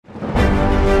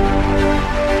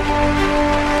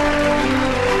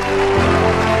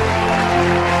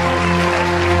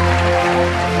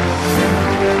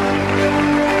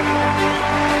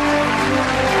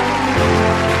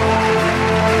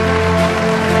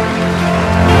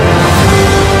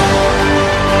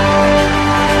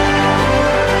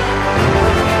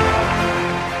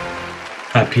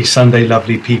Happy Sunday,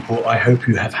 lovely people. I hope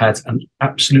you have had an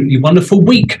absolutely wonderful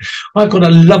week. I've got a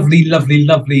lovely, lovely,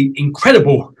 lovely,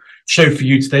 incredible show for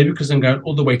you today because I'm going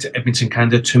all the way to Edmonton,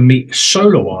 Canada to meet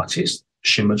solo artist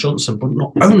Shimmer Johnson. But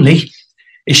not only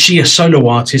is she a solo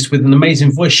artist with an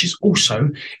amazing voice, she's also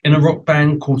in a rock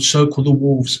band called Circle the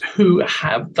Wolves, who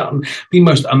have done the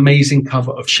most amazing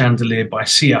cover of Chandelier by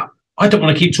Sia. I don't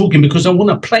want to keep talking because I want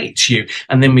to play it to you,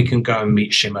 and then we can go and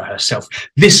meet Shimmer herself.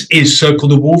 This is Circle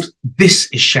the Wolves. This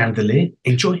is Chandelier.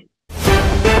 Enjoy.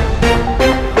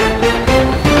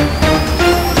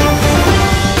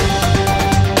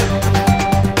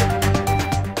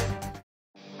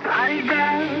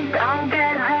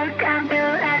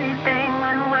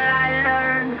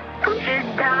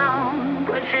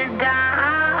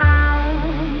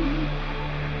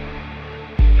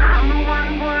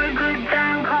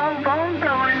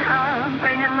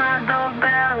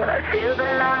 Feel the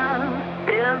love,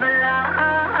 feel the love.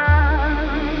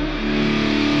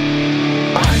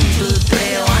 1, 2,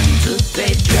 3, 1, 2,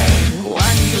 3, drain. 1,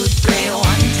 2, 3,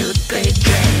 1, 2, 3,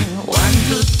 drain. 1,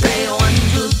 2, 3, 1,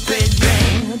 2, 3,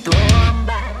 drain. Throw 'em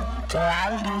back till I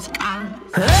lose count.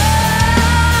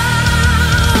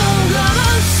 I'm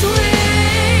gonna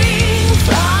swing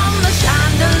from the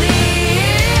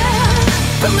chandelier,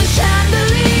 from the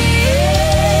chandelier.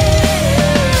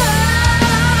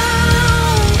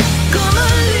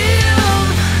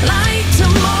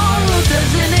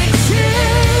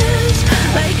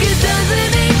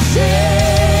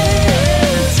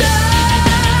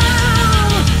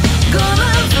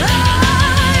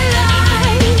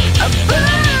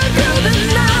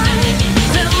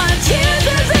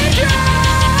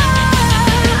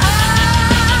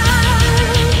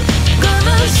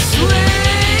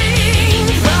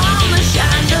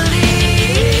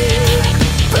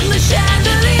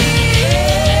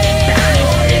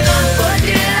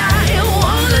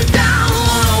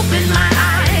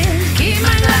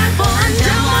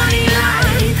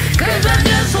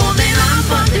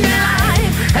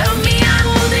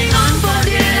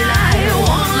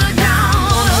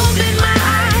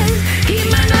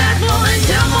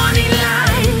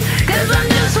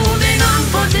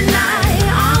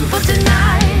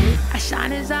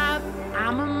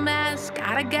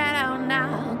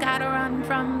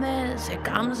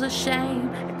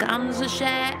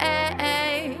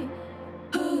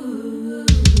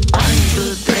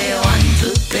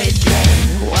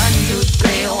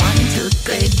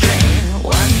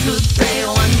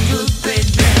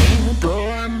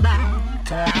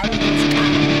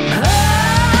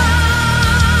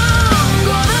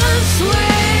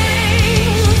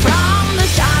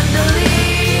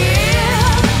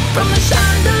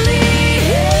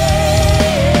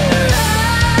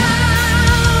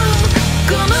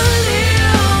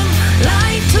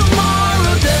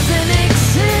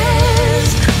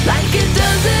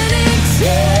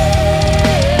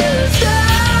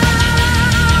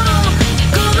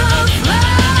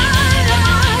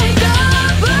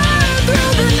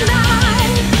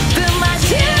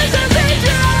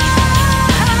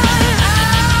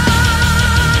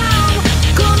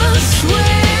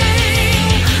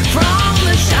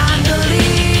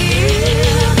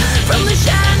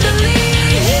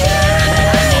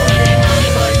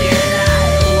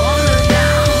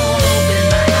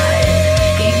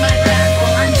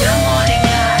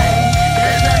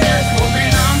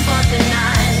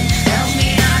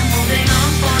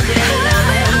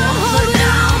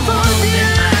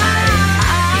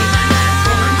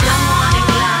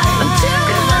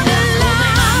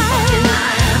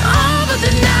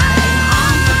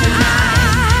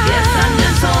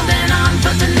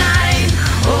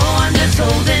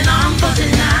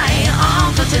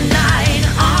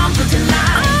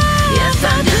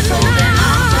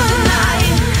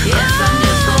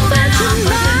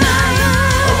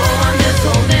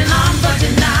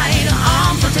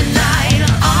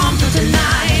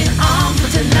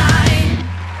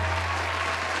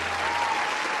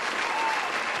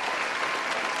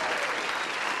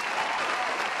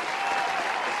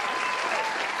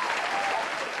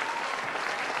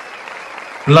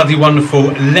 Bloody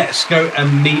wonderful. Let's go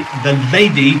and meet the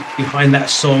lady behind that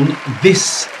song.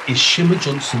 This is Shimmer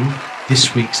Johnson,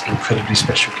 this week's incredibly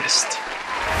special guest.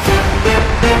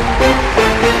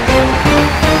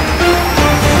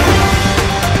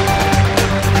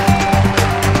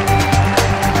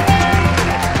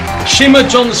 Shimmer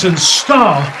Johnson,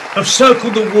 star of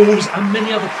Circle the Wolves and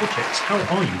many other projects. How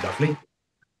are you, lovely?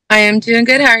 I am doing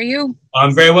good. How are you?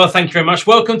 I'm very well, thank you very much.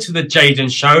 Welcome to the Jaden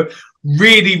Show.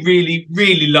 Really, really,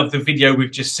 really love the video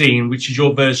we've just seen, which is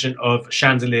your version of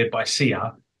Chandelier by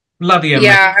Sia. Bloody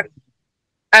amazing. Yeah,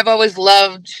 I've always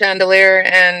loved Chandelier,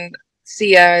 and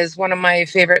Sia is one of my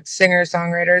favorite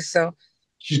singer-songwriters. So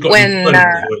She's got an when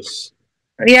incredible voice.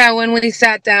 yeah, when we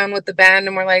sat down with the band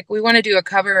and we're like, we want to do a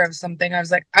cover of something, I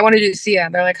was like, I want to do Sia.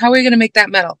 They're like, how are we going to make that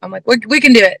metal? I'm like, we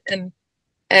can do it.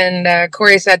 And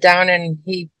Corey sat down and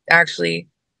he actually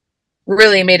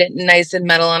really made it nice and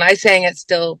metal. And I sang it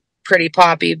still pretty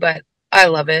poppy, but I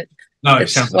love it. No, it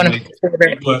It's sounds one amazing. of my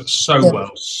favorite. It works so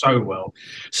well, so well.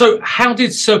 So, how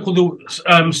did Circle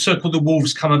the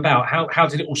Wolves come about? How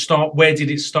did it all start? Where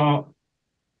did it start?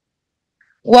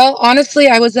 Well, honestly,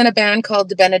 I was in a band called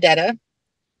De Benedetta.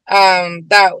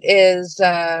 That is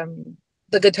the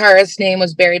guitarist's name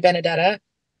was Barry Benedetta,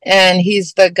 and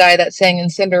he's the guy that sang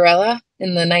in Cinderella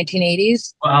in the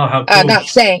 1980s. Wow, how cool!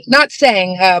 Not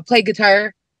sang, played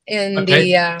guitar in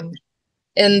Okay.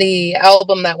 in the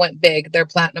album that went big, their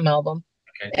platinum album.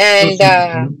 Okay.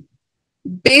 And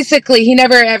basically he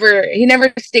never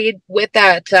stayed with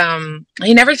that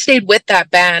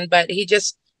band, but he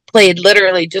just played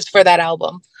literally just for that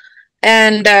album.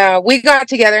 And we got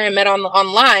together and met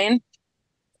online,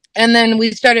 and then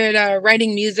we started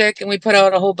writing music, and we put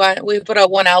out a whole bunch. We put out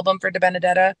one album for De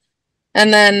Benedetta,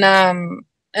 and then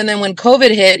when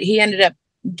COVID hit, he ended up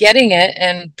getting it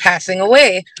and passing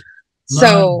away.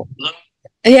 So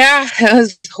yeah, it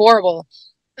was horrible.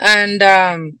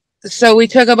 And so we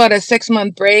took about a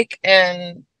 6-month break,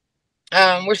 and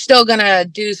we're still gonna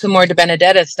do some more De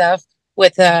Benedetta stuff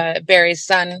with Barry's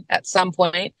son at some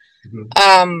point.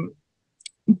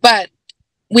 But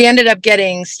we ended up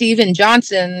getting Steven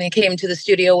Johnson. He came to the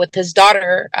studio with his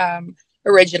daughter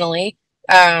originally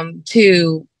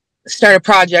to start a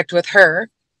project with her,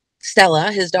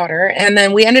 Stella, his daughter. And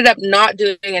then we ended up not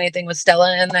doing anything with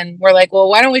Stella. And then we're like, well,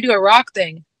 why don't we do a rock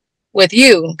thing with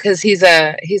you? Because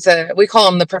we call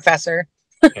him the professor.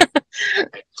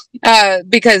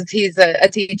 Because he's a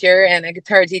teacher and a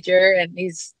guitar teacher, and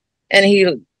he's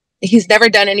never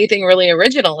done anything really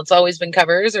original. It's always been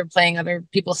covers or playing other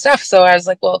people's stuff. So I was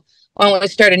like, well, why don't we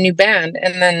start a new band?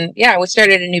 And then, yeah, we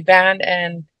started a new band,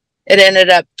 and it ended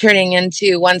up turning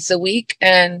into Once a Week.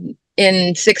 And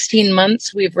in 16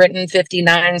 months, we've written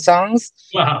 59 songs.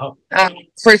 Wow.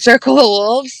 For Circle of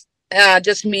Wolves,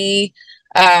 just me,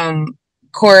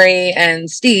 Corey, and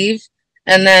Steve.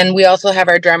 And then we also have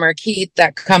our drummer, Keith,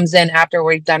 that comes in after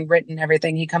we've done written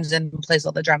everything. He comes in and plays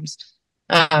all the drums.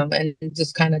 And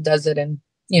just kind of does it in,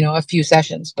 a few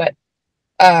sessions. But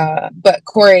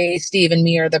Corey, Steve, and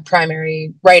me are the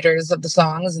primary writers of the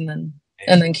songs, and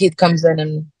then Keith comes in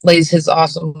and lays his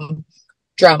awesome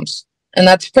drums. And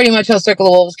that's pretty much how Circle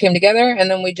of Wolves came together. And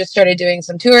then we just started doing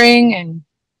some touring and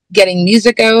getting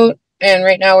music out. And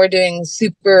right now we're doing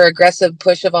super aggressive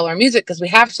push of all our music because we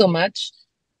have so much.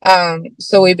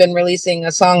 So we've been releasing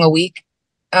a song a week.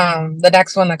 The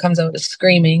next one that comes out is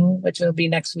Screaming, which will be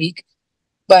next week.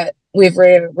 But we've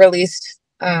released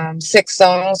 6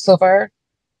 songs so far.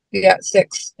 We got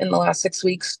 6 in the last 6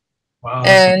 weeks. Wow.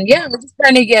 And yeah, we're just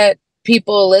trying to get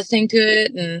people listening to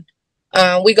it.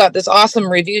 And we got this awesome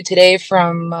review today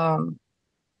from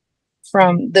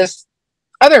this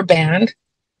other band.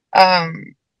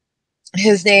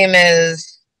 His name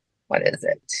is, what is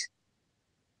it?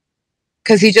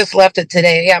 Because he just left it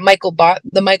today. Yeah,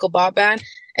 the Michael Bott Band.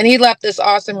 And he left this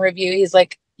awesome review. He's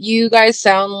like, you guys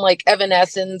sound like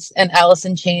Evanescence and Alice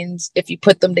in Chains if you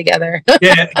put them together.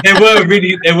 Yeah,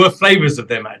 there were flavors of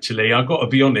them, actually. I've got to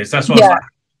be honest. That's why I was like,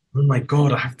 oh my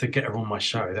God, I have to get her on my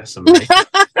show. That's amazing.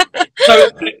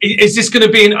 So is this going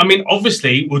to be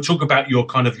obviously we'll talk about your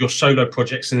solo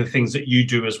projects and the things that you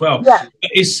do as well. Yeah.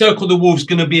 Is Circle the Wolves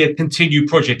going to be a continued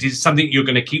project? Is it something you're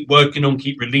going to keep working on,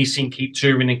 keep releasing, keep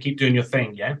touring, and keep doing your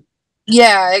thing? Yeah.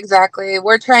 Yeah, exactly.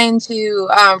 We're trying to,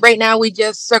 right now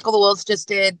Circle the Wolves just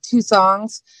did 2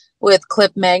 songs with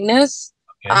Cliff Magnus.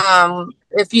 Okay.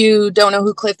 If you don't know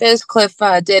who Cliff is, Cliff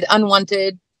did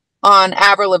Unwanted on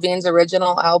Avril Lavigne's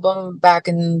original album back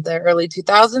in the early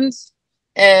 2000s.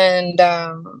 And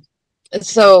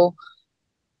so,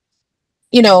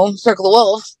 Circle the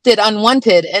Wolves did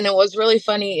Unwanted. And it was really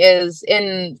funny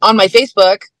on my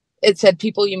Facebook, it said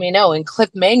people you may know, and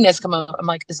Cliff Magnus come up. I'm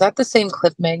like, is that the same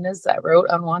Cliff Magnus that wrote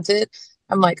Unwanted?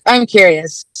 I'm like, I'm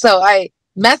curious. So I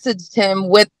messaged him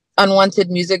with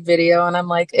Unwanted music video, and I'm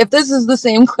like, if this is the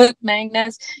same Cliff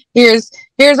Magnus, here's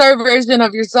our version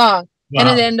of your song. Wow.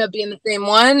 And it ended up being the same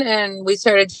one, and we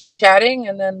started chatting.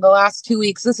 And then the last 2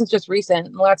 weeks, this is just recent,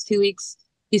 in the last 2 weeks,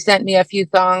 he sent me a few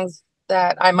songs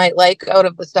that I might like out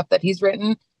of the stuff that he's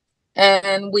written.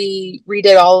 And we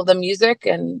redid all of the music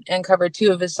and covered 2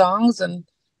 of his songs. And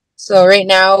so right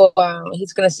now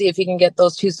he's going to see if he can get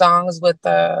those 2 songs with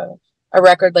a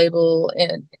record label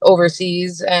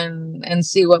overseas and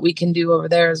see what we can do over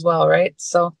there as well. Right.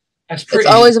 So That's It's pretty.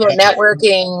 always about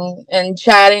networking and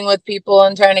chatting with people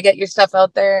and trying to get your stuff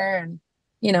out there and,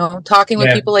 talking with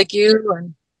Yeah. people like you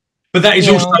and, But that is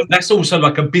you also know, that's also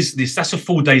like a business. That's a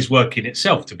full day's work in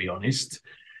itself, to be honest. So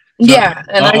yeah.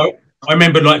 And I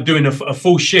remember like doing a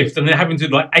full shift and then having to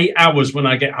do like 8 hours when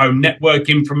I get home,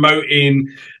 networking, promoting,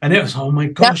 and it was oh my yeah,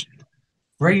 gosh,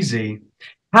 crazy.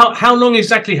 How long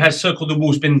exactly has Circle the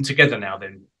Walls been together now?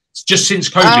 Then it's just since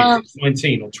COVID, um,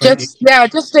 19 or 20.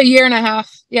 just a year and a half.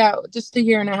 Yeah. Just a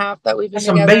year and a half that we've been That's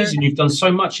together. amazing. You've done so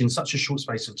much in such a short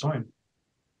space of time.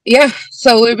 Yeah.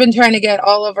 So we've been trying to get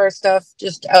all of our stuff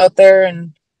just out there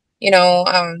and,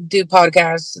 do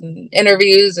podcasts and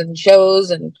interviews and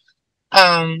shows and,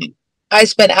 Um, I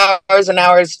spent hours and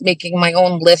hours making my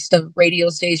own list of radio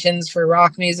stations for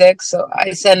rock music. So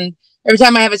I send every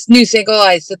time I have a new single,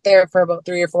 I sit there for about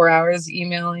 3 or 4 hours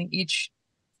emailing each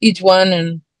one,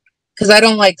 and because I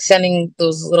don't like sending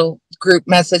those little group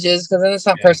messages because then it's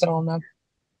not Yeah, personal enough.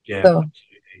 yeah, So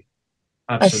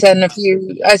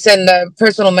absolutely. I send a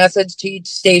personal message to each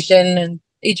station and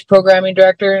each programming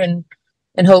director, and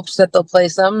in hopes that they'll play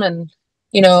some. And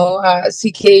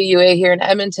CKUA here in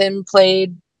Edmonton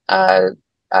played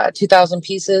 2,000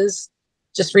 pieces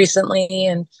just recently,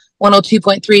 and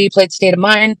 102.3 played State of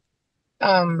Mind,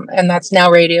 and that's now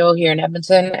radio here in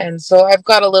Edmonton. And so I've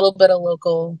got a little bit of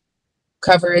local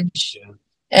coverage, Yeah.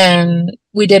 and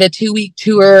we did a 2-week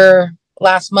tour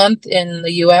last month in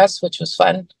the US, which was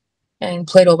fun, and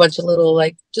played a whole bunch of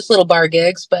little bar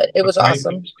gigs, but it was Okay,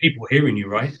 awesome. people hearing you,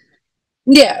 right?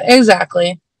 Yeah,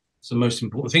 exactly. It's the most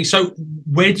important thing. So,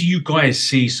 where do you guys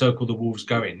see Circle the Wolves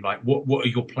going? Like, what are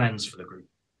your plans for the group?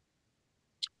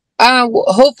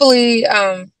 Hopefully,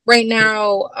 right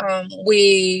now,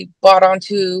 we bought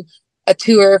onto a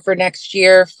tour for next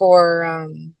year for,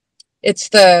 it's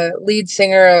the lead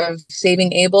singer of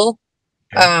Saving Abel.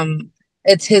 Okay.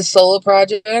 It's his solo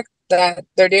project that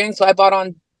they're doing. So I bought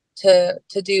on to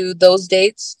do those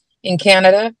dates in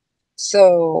Canada.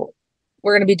 So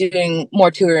we're going to be doing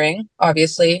more touring,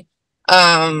 obviously.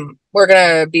 We're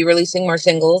going to be releasing more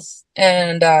singles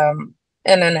and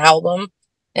an album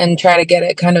and try to get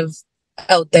it kind of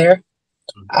out there.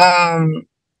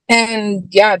 And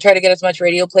yeah, try to get as much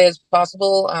radio play as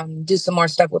possible. Do some more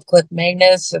stuff with Cliff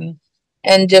Magnus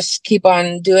and just keep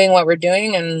on doing what we're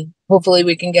doing, and hopefully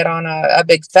we can get on a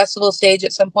big festival stage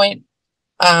at some point.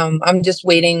 I'm just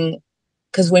waiting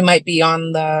because we might be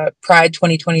on the Pride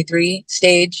 2023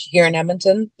 stage here in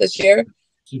Edmonton this year.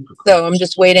 Super cool. So I'm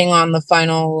just waiting on the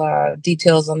final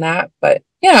details on that. But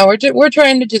yeah, we're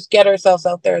trying to just get ourselves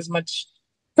out there as much,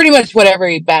 pretty much what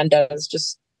every band does,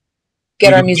 just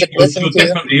get our music listened to. You're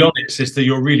definitely on it, sister.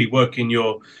 You're really working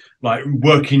your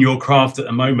craft at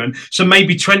the moment. So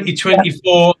maybe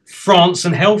 2024 France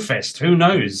and Hellfest. Who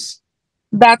knows?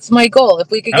 That's my goal.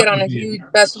 If we could That get on would a be- huge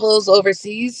festivals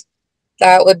overseas,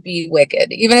 that would be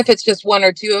wicked. Even if it's just one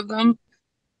or two of them,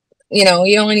 you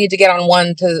only need to get on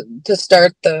one to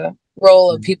start the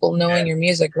role of people knowing your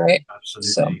music, right?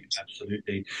 Absolutely,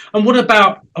 absolutely. And what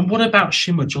about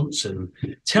Shimmer Johnson?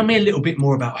 Tell me a little bit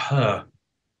more about her.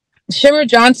 Shimmer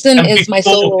Johnson And is my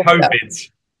before solo stuff.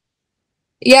 COVID.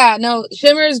 Yeah, no,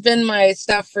 Shimmer's been my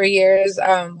stuff for years.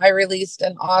 I released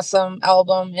an awesome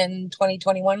album in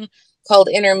 2021 called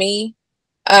Inner Me,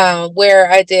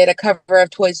 where I did a cover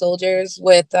of Toy Soldiers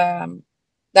with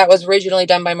that was originally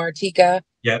done by Martika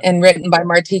and written by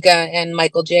Martika and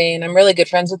Michael J. And I'm really good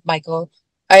friends with Michael.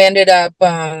 I ended up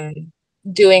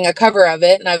doing a cover of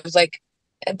it, and I was like,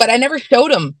 but I never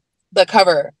showed him the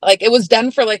cover. Like, it was done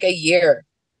for like a year.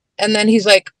 And then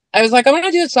I was like, I'm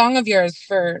gonna do a song of yours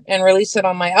and release it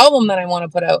on my album that I want to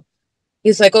put out.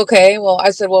 He's like, okay. Well, I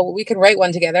said, well, we can write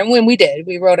one together. And when we did,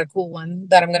 we wrote a cool one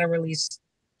that I'm gonna release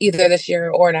either this year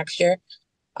or next year.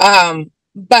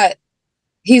 But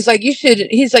he's like, you should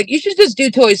just do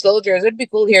Toy Soldiers. It'd be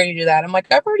cool hearing you do that. I'm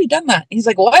like, I've already done that. He's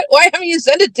like, what? Why haven't you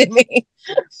sent it to me?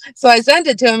 So I sent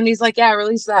it to him, and he's like, yeah,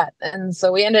 release that. And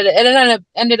so it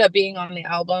ended up being on the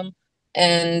album,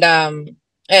 and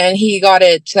he got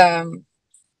it.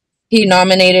 He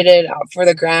nominated it for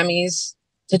the Grammys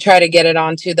to try to get it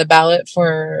onto the ballot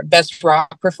for best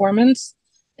rock performance,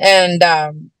 and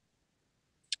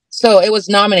so it was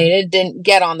nominated. Didn't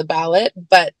get on the ballot,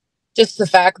 but just the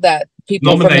fact that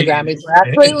people from the Grammys were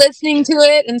actually listening to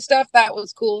it and stuff, that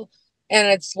was cool. And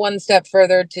it's one step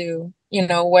further to,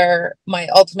 where my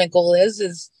ultimate goal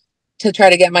is to try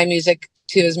to get my music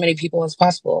to as many people as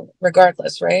possible,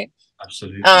 regardless, right?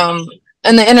 Absolutely.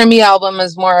 And the Inner Me album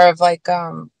is more of like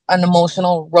an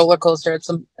emotional roller coaster. It's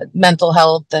some mental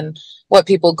health and what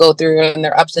people go through and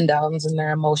their ups and downs and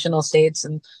their emotional states.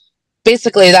 And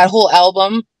basically that whole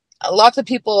album, lots of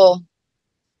people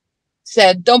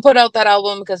said, don't put out that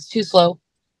album because it's too slow.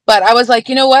 But I was like,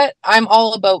 you know what? I'm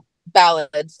all about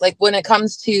ballads. Like when it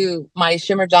comes to my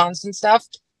Shimmer Johnson stuff,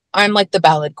 I'm like the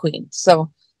ballad queen.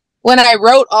 So when I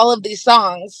wrote all of these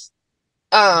songs,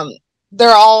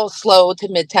 they're all slow to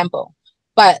mid tempo.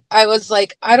 But I was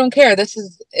like, I don't care. This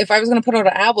is, if I was going to put out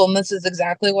an album, this is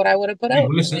exactly what I would have put out.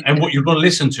 Listen, and what you're going to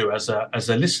listen to as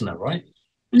a listener, right?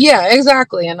 Yeah,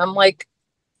 exactly. And I'm like,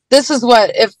 this is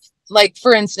what, if like,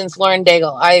 for instance, Lauren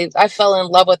Daigle, I fell in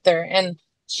love with her, and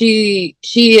she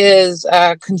is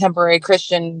a contemporary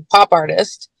Christian pop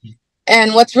artist.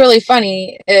 And what's really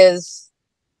funny is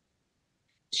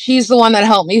she's the one that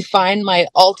helped me find my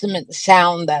ultimate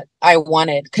sound that I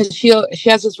wanted, because she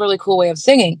has this really cool way of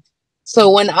singing.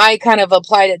 So when I kind of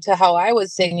applied it to how I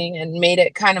was singing and made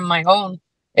it kind of my own,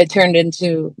 it turned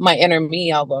into my Inner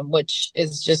Me album, which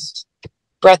is just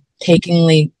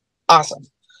breathtakingly awesome.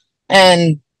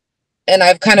 And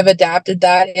I've kind of adapted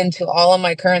that into all of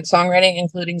my current songwriting,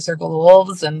 including Circle of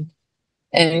Wolves. And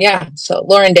yeah, so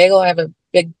Lauren Daigle, I have a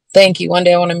big thank you. One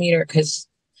day I want to meet her, because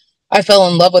I fell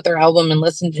in love with her album and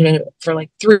listened to it for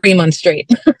like 3 months straight.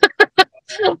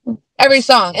 Every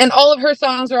song, and all of her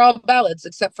songs are all ballads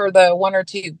except for the one or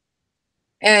two.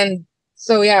 And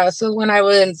so yeah, so when I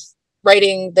was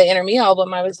writing the Inner Me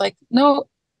album, I was like, no,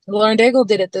 Lauren Daigle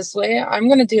did it this way, I'm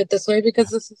going to do it this way,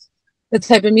 because this is the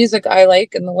type of music I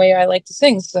like and the way I like to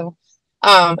sing. So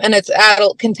and it's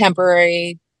adult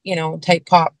contemporary, you know, type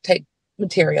pop type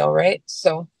material, right?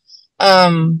 So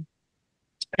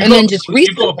and then just recently,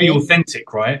 you've got to be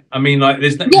authentic, right? I mean, like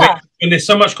when there's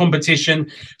so much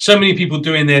competition, so many people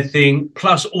doing their thing,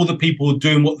 plus all the people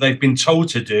doing what they've been told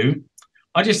to do.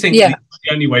 I just think the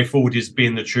only way forward is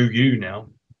being the true you now.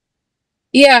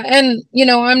 Yeah, and you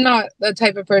know, I'm not the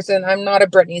type of person. I'm not a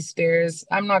Britney Spears.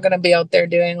 I'm not going to be out there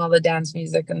doing all the dance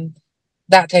music and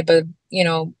that type of, you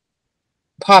know,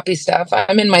 poppy stuff.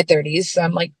 I'm in my 30s, so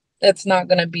I'm like, it's not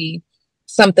going to be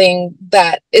something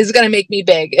that is going to make me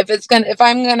big. If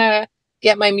I'm going to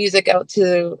get my music out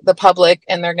to the public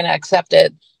and they're going to accept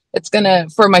it, it's going to,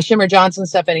 for my Shimmer Johnson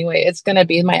stuff anyway, it's going to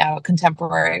be my adult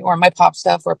contemporary or my pop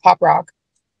stuff or pop rock,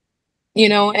 you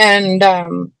know, and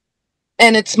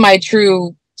it's my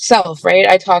true self, right?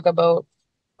 I talk about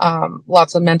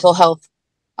lots of mental health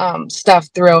stuff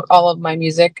throughout all of my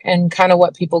music, and kind of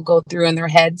what people go through in their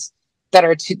heads that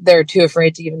they're too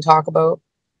afraid to even talk about.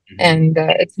 And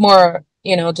it's more,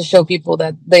 you know, to show people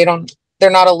that they're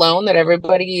not alone, that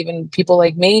everybody, even people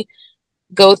like me,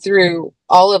 go through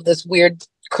all of this weird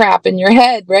crap in your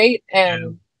head, right?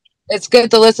 And it's good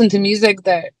to listen to music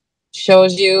that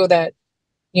shows you that,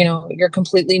 you know, you're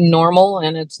completely normal,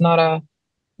 and it's not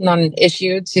an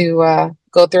issue to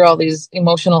go through all these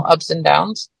emotional ups and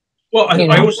downs. Well,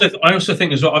 I also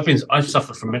think as well, I've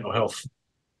suffered from mental health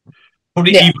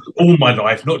probably even all my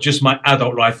life, not just my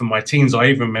adult life and my teens. I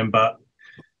even remember,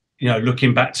 you know,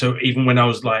 looking back to even when I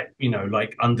was like, you know,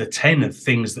 like under 10, of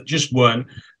things that just weren't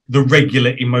the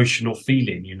regular emotional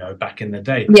feeling, you know, back in the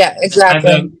day. Yeah,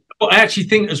 exactly. And, but I actually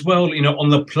think as well, you know, on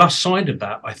the plus side of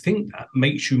that, I think that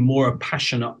makes you more a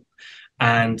passionate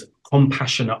and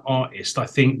compassionate artist. I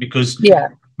think because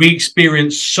we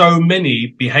experience so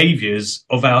many behaviors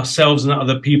of ourselves and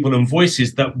other people and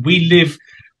voices that we live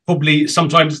probably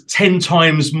sometimes 10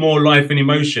 times more life and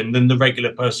emotion than the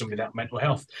regular person without mental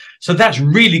health. So that's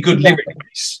really good lyric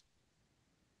base.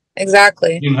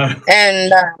 Exactly. You know,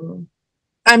 and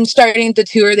I'm starting to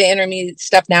tour the Inner Me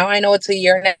stuff now. I know it's a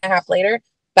year and a half later,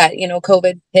 but you know,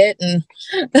 COVID hit and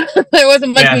there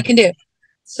wasn't much we can do.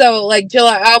 So like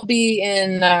July, I'll be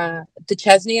in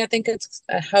Duchesne, I think it's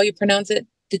how you pronounce it,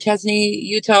 Duchesne,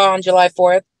 Utah on July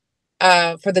 4th.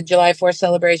 For the July 4th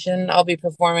celebration. I'll be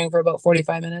performing for about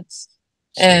 45 minutes.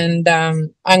 And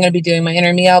I'm going to be doing my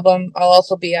Inner Me album. I'll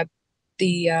also be at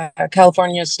the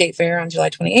California State Fair on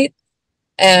July 28th.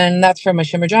 And that's for my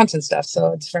Shimmer Johnson stuff.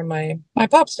 So it's for my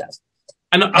pop stuff.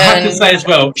 And I have to say as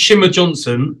well, Shimmer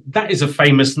Johnson, that is a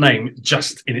famous name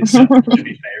just in itself, to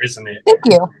be fair, isn't it? Thank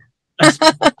you.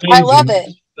 I love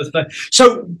it.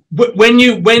 So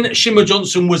when Shimmer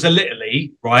Johnson was a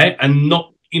littly, right, and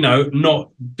not, you know, not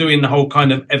doing the whole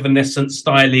kind of Evanescence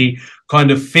styly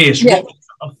kind of fierce rock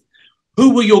stuff,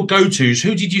 who were your go-tos?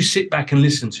 Who did you sit back and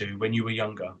listen to when you were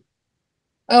younger?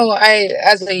 Oh, I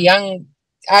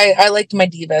liked my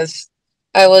divas.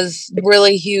 I was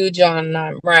really huge on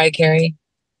Mariah Carey,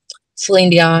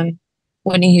 Celine Dion,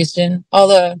 Whitney Houston, all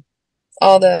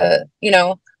the, you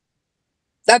know,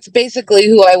 that's basically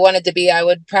who I wanted to be. I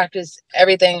would practice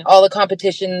everything, all the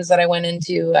competitions that I went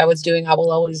into. I was doing I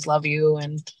Will Always Love You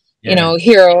and, you know,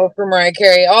 Hero for Mariah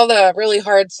Carey, all the really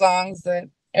hard songs that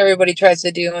everybody tries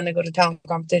to do when they go to talent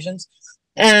competitions.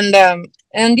 And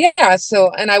And yeah,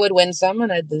 so, and I would win some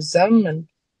and I'd lose some,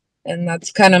 and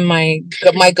that's kind of my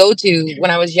go-to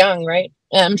when I was young, right?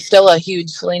 And I'm still a huge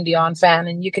Celine Dion fan,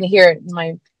 and you can hear it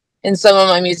in some of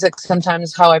my music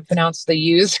sometimes how I pronounce the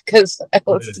U's because I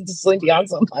listen to Celine Dion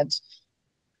so much.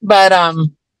 But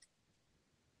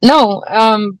no,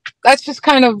 that's just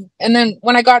kind of, and then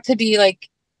when I got to be like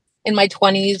in my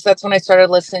 20s, that's when I started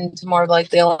listening to more like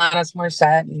the Alanis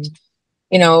Morissette and,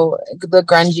 you know, the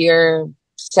grungier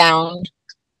sound.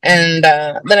 And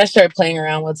then I started playing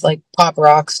around with like pop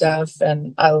rock stuff,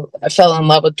 and I fell in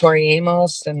love with Tori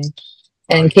Amos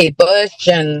and Kate Bush,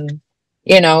 and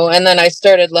you know, and then I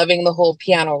started loving the whole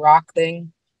piano rock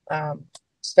thing,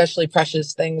 especially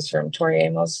Precious Things from Tori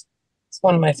Amos. It's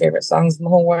one of my favorite songs in the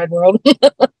whole wide world.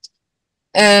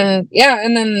 And yeah,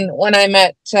 and then when I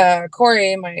met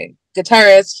Corey, my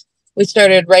guitarist, we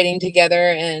started writing together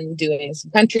and doing some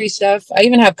country stuff. I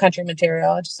even have country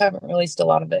material. I just haven't released a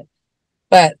lot of it.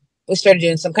 But we started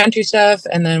doing some country stuff,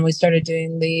 and then we started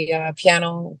doing the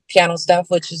piano stuff,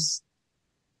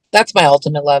 that's my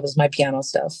ultimate love, is my piano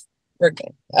stuff.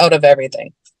 Working out of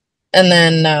everything. And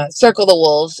then Circle the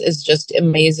Wolves is just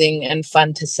amazing and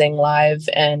fun to sing live,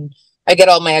 and I get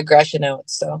all my aggression out.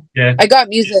 So yeah, I got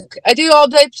music. I do all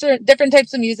different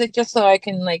types of music just so I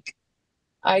can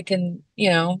you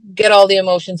know, get all the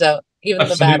emotions out, even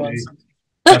absolutely.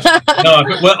 the bad ones. No,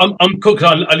 well, I'm cool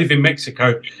because I live in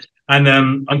Mexico, and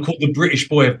I'm called the British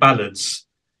boy of ballads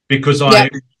because I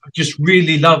just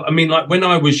really love. I mean, like when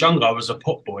I was younger, I was a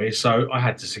pop boy, so I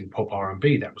had to sing pop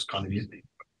R&B. That was kind of easy.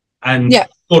 And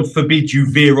God forbid you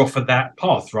veer off of that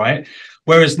path, right?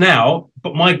 Whereas now,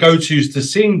 but my go-tos to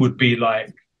sing would be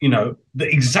like, you know,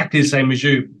 exactly the same as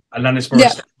you, Alanis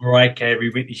Morissette, Mariah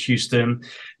Carey, Whitney Houston.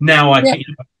 Now I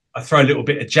throw a little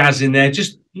bit of jazz in there,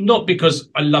 just not because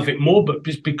I love it more, but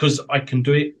just because I can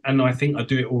do it and I think I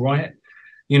do it all right,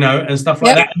 you know, and stuff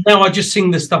like that. And now I just sing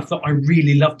the stuff that I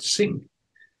really love to sing.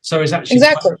 So it's actually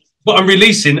but I'm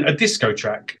releasing a disco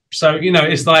track. So, you know,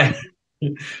 it's like,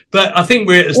 but I think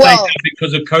we're at a stage now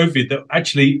because of COVID that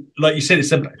actually, like you said,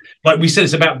 it's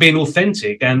about being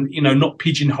authentic and, you know, not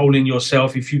pigeonholing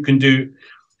yourself. If you can do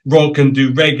rock and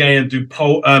do reggae and do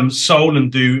soul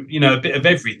and do, you know, a bit of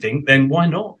everything, then why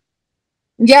not?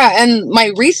 Yeah, and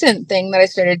my recent thing that I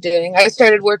started doing, I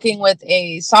started working with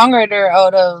a songwriter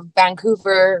out of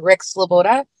Vancouver, Rick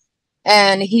Sloboda,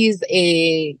 and he's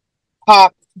a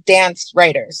pop dance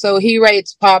writer. So he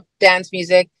writes pop dance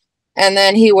music, and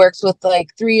then he works with like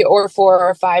 3 or 4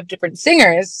 or 5 different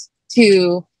singers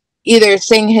to either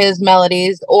sing his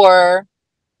melodies, or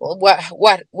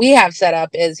what we have set up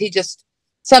is he just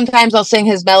sometimes I'll sing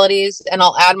his melodies and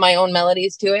I'll add my own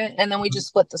melodies to it, and then we just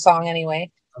split the song anyway.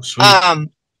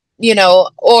 You know,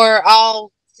 or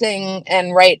I'll sing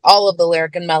and write all of the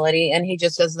lyric and melody, and he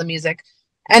just does the music.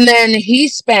 And then he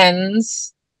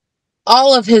spends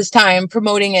all of his time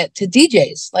promoting it to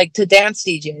DJs, like to dance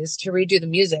DJs, to redo the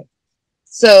music.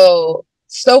 So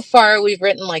far we've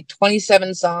written like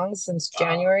 27 songs since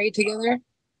January together,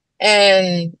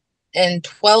 and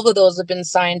 12 of those have been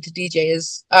signed to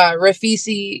DJs.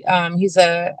 Rafisi, he's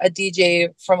a DJ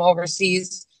from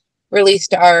overseas,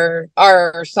 released our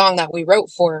song that we wrote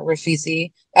for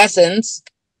Rafisi, Essence,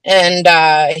 and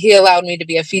he allowed me to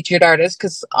be a featured artist,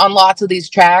 because on lots of these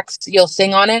tracks you'll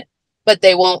sing on it but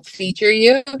they won't feature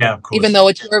you. Yeah, of course. Even though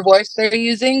it's your voice they're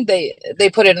using, they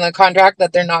put it in the contract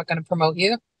that they're not going to promote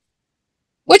you,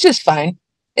 which is fine.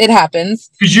 It happens.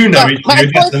 Because you know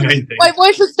that's the main thing. My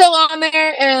voice is still on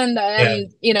there,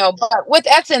 and you know, but with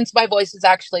Essence, my voice is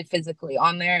actually physically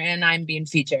on there, and I'm being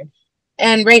featured.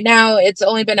 And right now, it's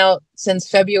only been out since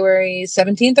February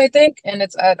 17th, I think, and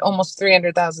it's at almost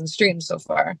 300,000 streams so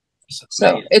far.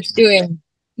 So it's doing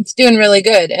really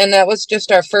good. And that was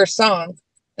just our first song,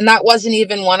 and that wasn't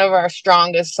even one of our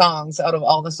strongest songs out of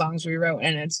all the songs we wrote,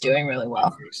 and it's doing really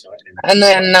well. And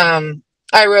then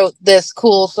I wrote this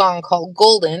cool song called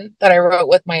Golden that I wrote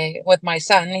with my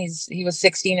son. He was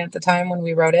 16 at the time when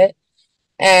we wrote it,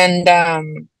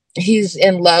 and he's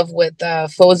in love with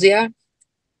Fozia.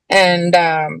 And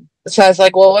so I was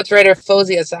like, well, let's write a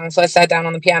Fozia song. So I sat down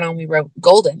on the piano and we wrote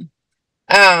Golden.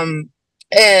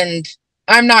 And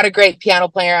I'm not a great piano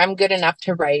player. I'm good enough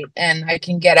to write, and I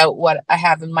can get out what I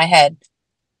have in my head.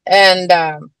 And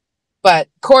but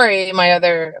Corey, my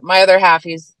other half,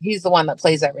 he's the one that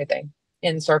plays everything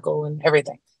in Circle and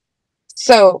everything.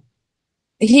 So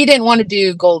he didn't want to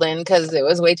do Golden because it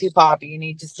was way too poppy, and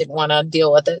he just didn't want to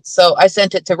deal with it. So I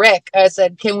sent it to Rick. I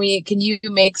said, can you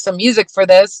make some music for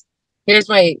this? Here's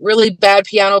my really bad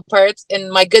piano parts and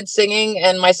my good singing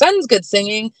and my son's good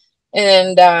singing.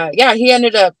 And he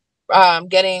ended up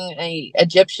getting a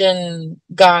Egyptian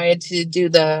guy to do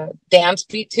the dance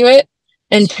beat to it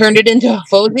and turned it into a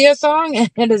Fozia song, and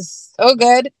it is so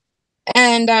good.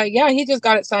 And yeah, he just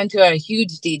got it signed to a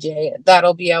huge DJ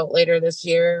that'll be out later this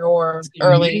year or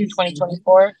early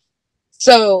 2024.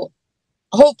 So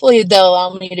hopefully they'll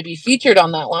allow me to be featured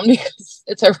on that one because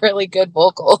it's a really good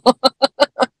vocal.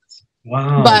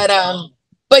 Wow.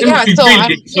 But yeah, so really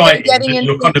I'm exciting. getting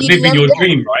into You're kind of living your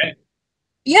dream, right?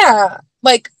 Yeah,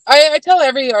 like I tell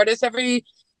every artist, I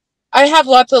have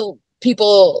lots of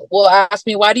people will ask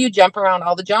me, why do you jump around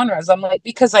all the genres? I'm like,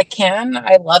 because I can.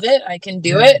 I love it. I can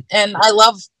do it, and I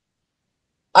love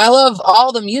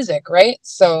all the music, right?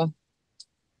 So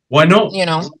why not? You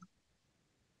know,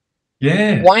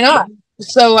 yeah, why not?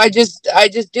 So I just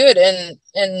do it,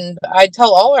 and I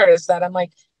tell all artists that I'm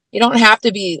like, you don't have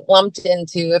to be lumped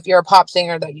into, if you're a pop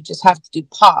singer, that you just have to do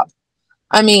pop.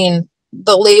 I mean,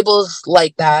 the labels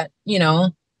like that, you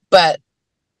know, but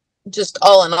just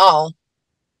all in all.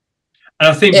 And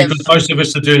I think because most of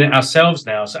us are doing it ourselves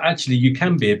now, so actually you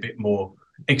can be a bit more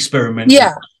experimental.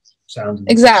 Yeah, sounding.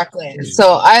 Exactly.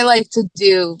 So I like to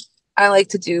do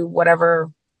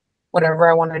whatever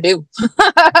I want to do.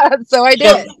 So I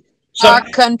did.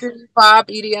 Country, pop,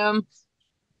 EDM.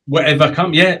 Whatever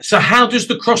come, yeah. So how does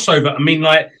the crossover? I mean,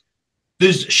 like,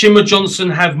 does Shimmer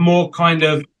Johnson have more kind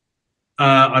of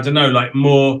I don't know, like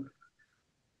more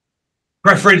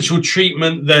preferential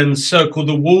treatment than Circle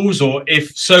the Wolves, or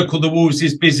if Circle the Wolves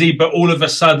is busy, but all of a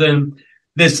sudden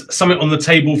there's something on the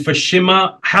table for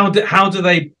Shimmer? How do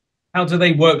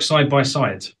they work side by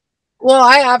side? Well,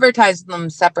 I advertise them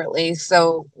separately.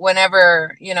 So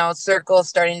whenever, you know, Circle's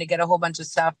starting to get a whole bunch of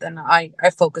stuff, then I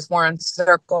focus more on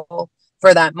Circle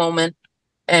for that moment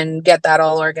and get that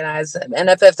all organized. And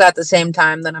if it's at the same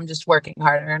time, then I'm just working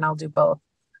harder and I'll do both.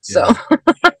 So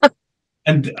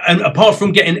and apart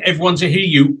from getting everyone to hear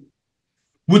you,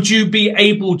 would you be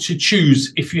able to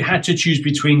choose, if you had to choose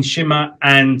between Shimmer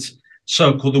and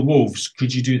Circle the Wolves,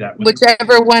 could you do that?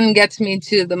 Whichever one gets me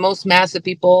to the most massive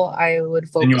people, I would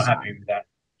focus on. And you're happy with that?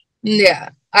 Yeah.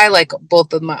 I like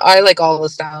both of I like all the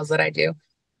styles that I do.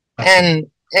 And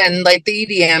like the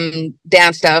EDM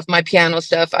dance stuff, my piano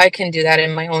stuff, I can do that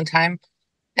in my own time.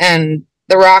 And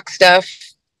the rock stuff,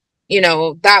 you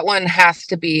know, that one has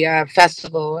to be a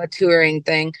festival, a touring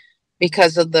thing,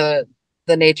 because of the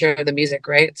nature of the music,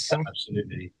 right? So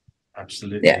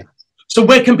absolutely. Yeah. So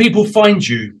where can people find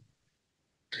you?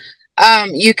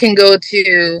 You can go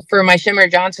for my Shimmer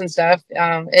Johnson stuff.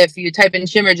 If you type in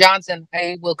Shimmer Johnson,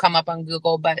 I will come up on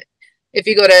Google. But if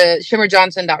you go to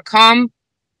shimmerjohnson.com,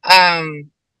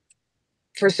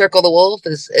 for Circle the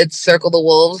Wolves, it's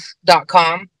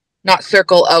circlethewolves.com, not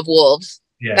Circle of Wolves.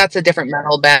 Yeah. That's a different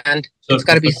metal band. It's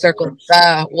got to be Circle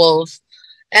Wolves.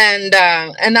 And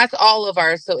that's all of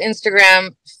ours. So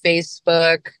Instagram,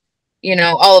 Facebook, you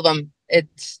know, all of them,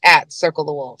 it's at Circle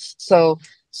the Wolves. So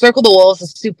Circle the Wolves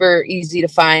is super easy to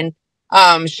find.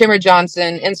 Shimmer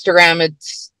Johnson, Instagram,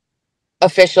 it's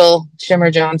official Shimmer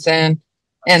Johnson.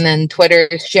 And then Twitter,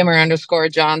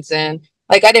 Shimmer_Johnson.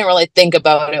 Like, I didn't really think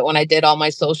about it when I did all my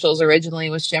socials originally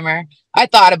with Shimmer. I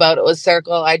thought about it with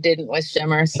Circle. I didn't with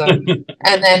Shimmer. So,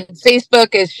 and then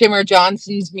Facebook is Shimmer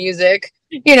Johnson's music,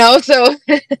 you know, so.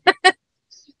 But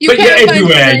you're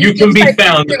everywhere. You can be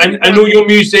found. And all your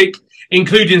music,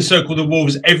 including Circle the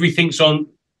Wolves, everything's on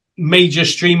major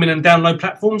streaming and download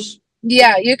platforms?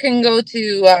 Yeah, you can go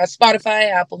to Spotify,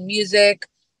 Apple Music.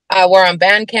 We're on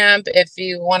Bandcamp. If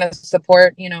you want to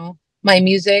support, you know, my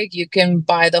music, you can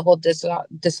buy the whole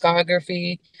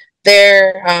discography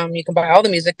there. You can buy all the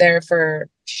music there for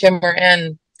Shimmer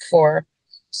and for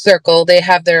Circle. They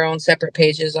have their own separate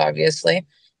pages, obviously,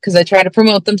 because I try to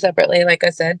promote them separately, like I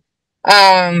said.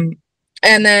 And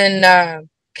then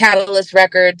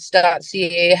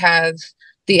catalystrecords.ca has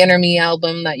the Inner Me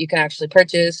album that you can actually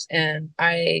purchase, and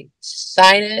I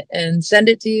sign it and send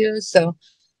it to you. So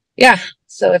yeah,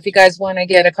 so if you guys want to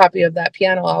get a copy of that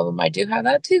piano album, I do have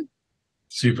that too.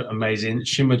 Super amazing.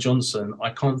 Shimmer Johnson, I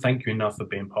can't thank you enough for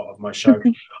being part of my show.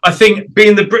 I think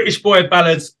being the British boy of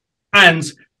ballads and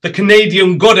the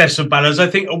Canadian goddess of ballads, I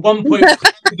think at one point we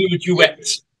could do a duet.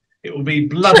 It will be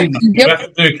bloody nice. Yep. We'll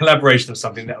have to do a collaboration of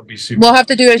something. That would be super. We'll have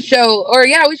to do a show, or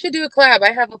yeah, we should do a collab.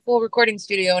 I have a full recording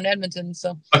studio in Edmonton,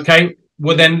 so. Okay,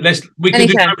 well then we can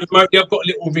do something remotely. I've got a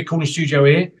little recording studio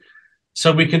here,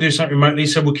 so we can do something remotely.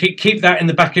 So we'll keep that in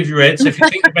the back of your head. So if you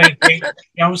think of anything,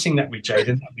 yeah, I was sing that with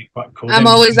Jaden. That'd be quite cool. I'm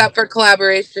always up for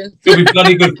collaboration. It'll be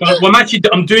bloody good fun. Well,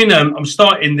 I'm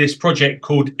starting this project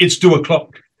called It's 2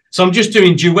 o'clock. So I'm just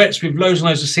doing duets with loads and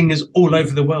loads of singers all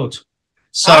over the world.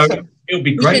 So. Awesome. It'll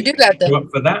be great. We should do that then. You up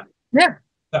for that? Yeah.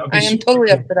 I am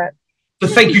totally up for that. So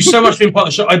thank you so much for being part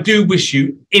of the show. I do wish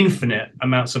you infinite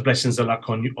amounts of blessings and luck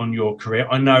on your career.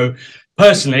 I know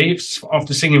personally,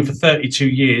 after singing for 32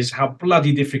 years, how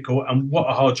bloody difficult and what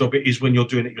a hard job it is when you're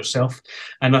doing it yourself.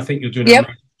 And I think you're doing an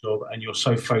amazing job, and you're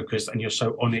so focused and you're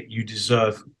so on it. You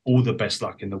deserve all the best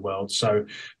luck in the world. So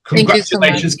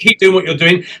congratulations. Keep doing what you're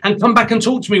doing, and come back and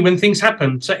talk to me when things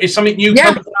happen. So if something new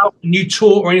comes out, a new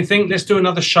tour or anything, let's do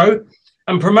another show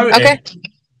and promote it.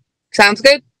 Sounds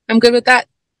good. I'm good with that.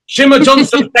 Shimmer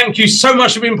Johnson, thank you so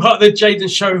much for being part of the Jaden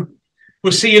show.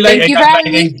 We'll see you later.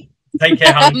 Take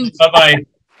care, hon. Bye-bye.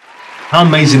 How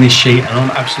amazing is she? And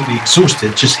I'm absolutely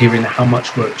exhausted just hearing how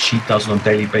much work she does on a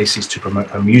daily basis to promote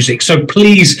her music. So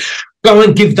please go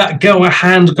and give that girl a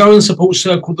hand. Go and support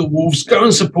Circle the Wolves. Go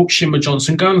and support Shimmer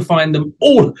Johnson. Go and find them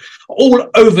all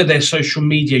over their social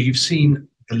media. You've seen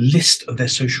the list of their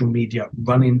social media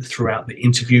running throughout the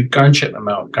interview. Go and check them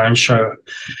out. Go and show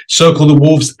Circle the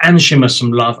Wolves and Shimmer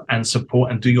some love and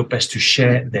support, and do your best to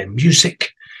share their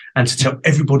music and to tell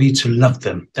everybody to love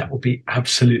them. That would be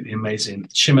absolutely amazing.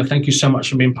 Shimmer, thank you so much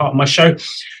for being part of my show.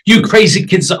 You crazy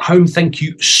kids at home, thank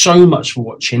you so much for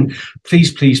watching.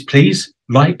 Please, please, please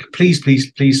like, please,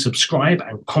 please, please subscribe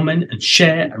and comment and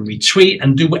share and retweet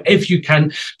and do whatever you can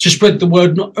to spread the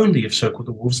word, not only of Circle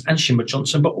the Wolves and Shimmer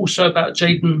Johnson, but also about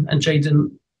Jaden and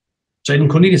Jaden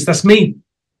Cornelius. That's me.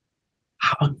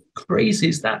 How crazy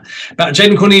is that? About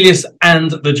Jaden Cornelius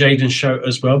and the Jaden Show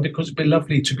as well, because it'd be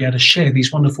lovely to be able to share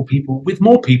these wonderful people with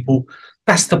more people.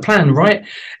 That's the plan, right?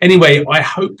 Anyway, I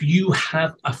hope you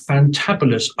have a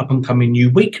fantabulous up-and-coming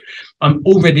new week. I'm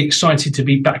already excited to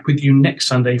be back with you next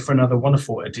Sunday for another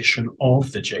wonderful edition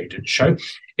of the Jaden Show.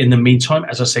 In the meantime,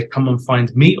 as I said, come and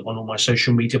find me on all my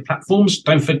social media platforms.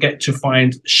 Don't forget to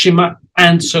find Shimmer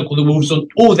and Circle the Wolves on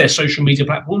all their social media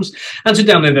platforms, and to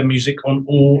download their music on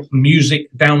all music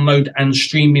download and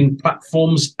streaming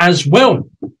platforms as well.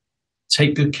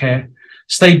 Take good care.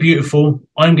 Stay beautiful.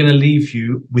 I'm going to leave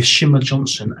you with Shimmer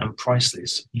Johnson and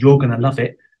Priceless. You're going to love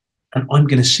it. And I'm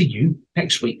going to see you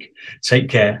next week. Take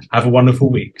care. Have a wonderful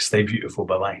week. Stay beautiful.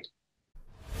 Bye-bye.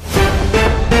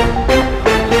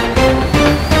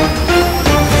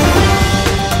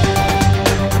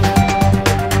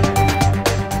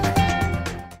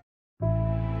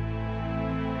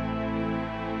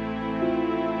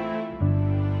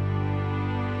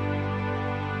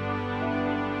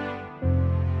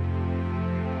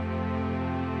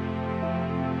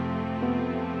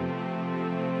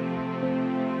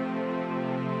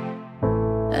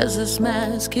 As this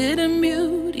mask hidden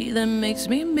beauty that makes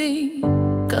me me,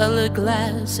 colored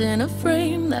glass in a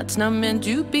frame that's not meant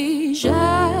to be.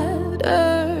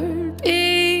 Shattered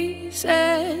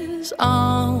pieces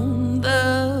on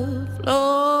the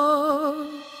floor.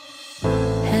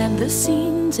 Had the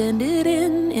scenes ended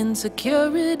in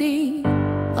insecurity.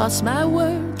 Lost my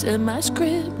words and my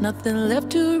script, nothing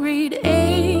left to read.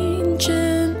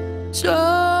 Ancient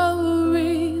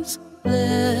stories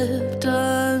left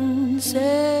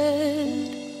unsaid.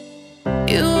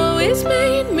 You always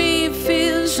made me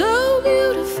feel so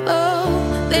beautiful,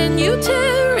 then you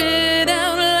tear it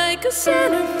out like a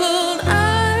centerfold.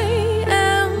 I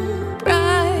am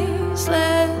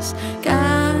priceless.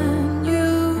 Can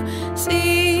you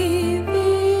see this?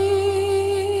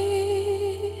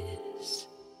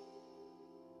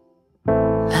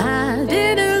 I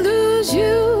didn't lose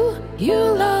you, you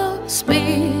lost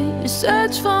me. You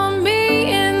searched for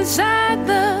me inside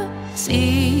the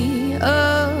sea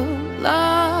of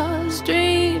lost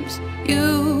dreams.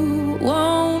 You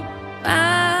won't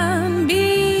find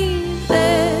me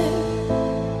there.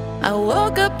 I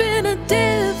woke up in a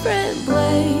different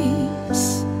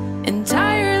place,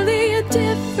 entirely a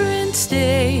different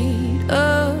state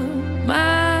of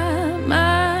my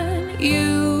mind.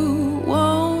 You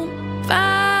won't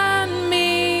find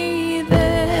me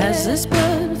there. Has this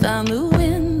bird found the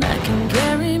wind that can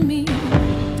carry me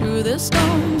through the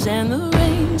storms and the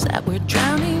rains that were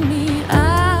drowning me?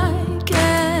 I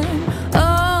can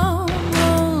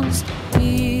almost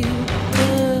feel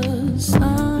the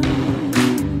sun.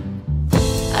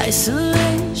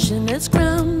 Isolation has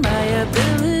ground my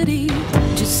ability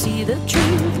to see the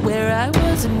truth, where I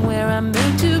was and where I'm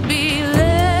meant to be.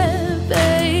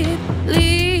 Levate,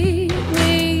 lead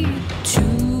me to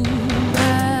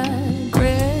my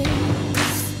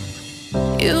grace.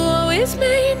 You always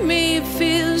made me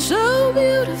feel so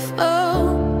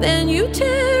beautiful, then you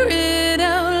tear it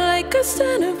out like a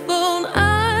centerfold.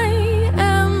 I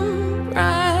am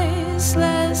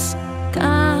priceless.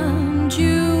 Can't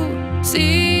you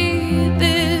see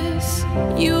this?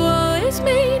 You always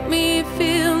made me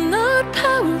feel not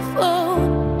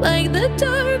powerful, like the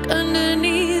dark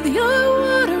underneath your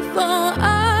waterfall.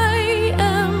 I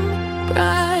am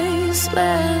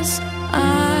priceless.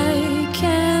 I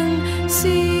can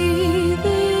see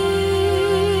this.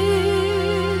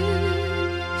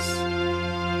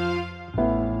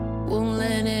 Won't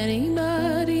let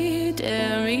anybody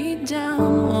tear me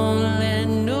down. Won't let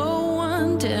no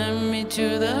one tear me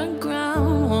to the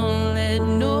ground. Won't let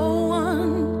no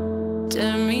one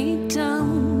tear me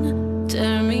down,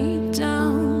 tear me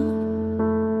down.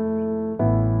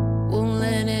 Won't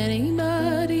let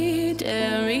anybody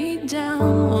tear me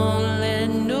down. Won't let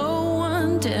no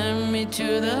one tear me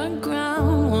to the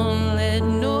ground. Won't let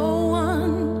no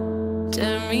one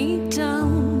tear me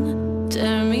down,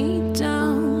 tear me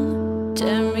down,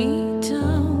 tear me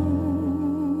down.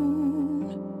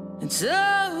 It's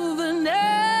over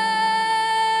now.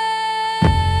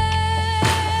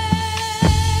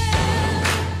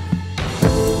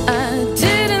 I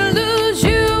didn't lose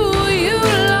you, you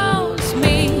lost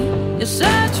me. You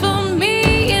searched for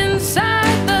me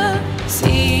inside the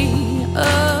sea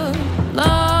of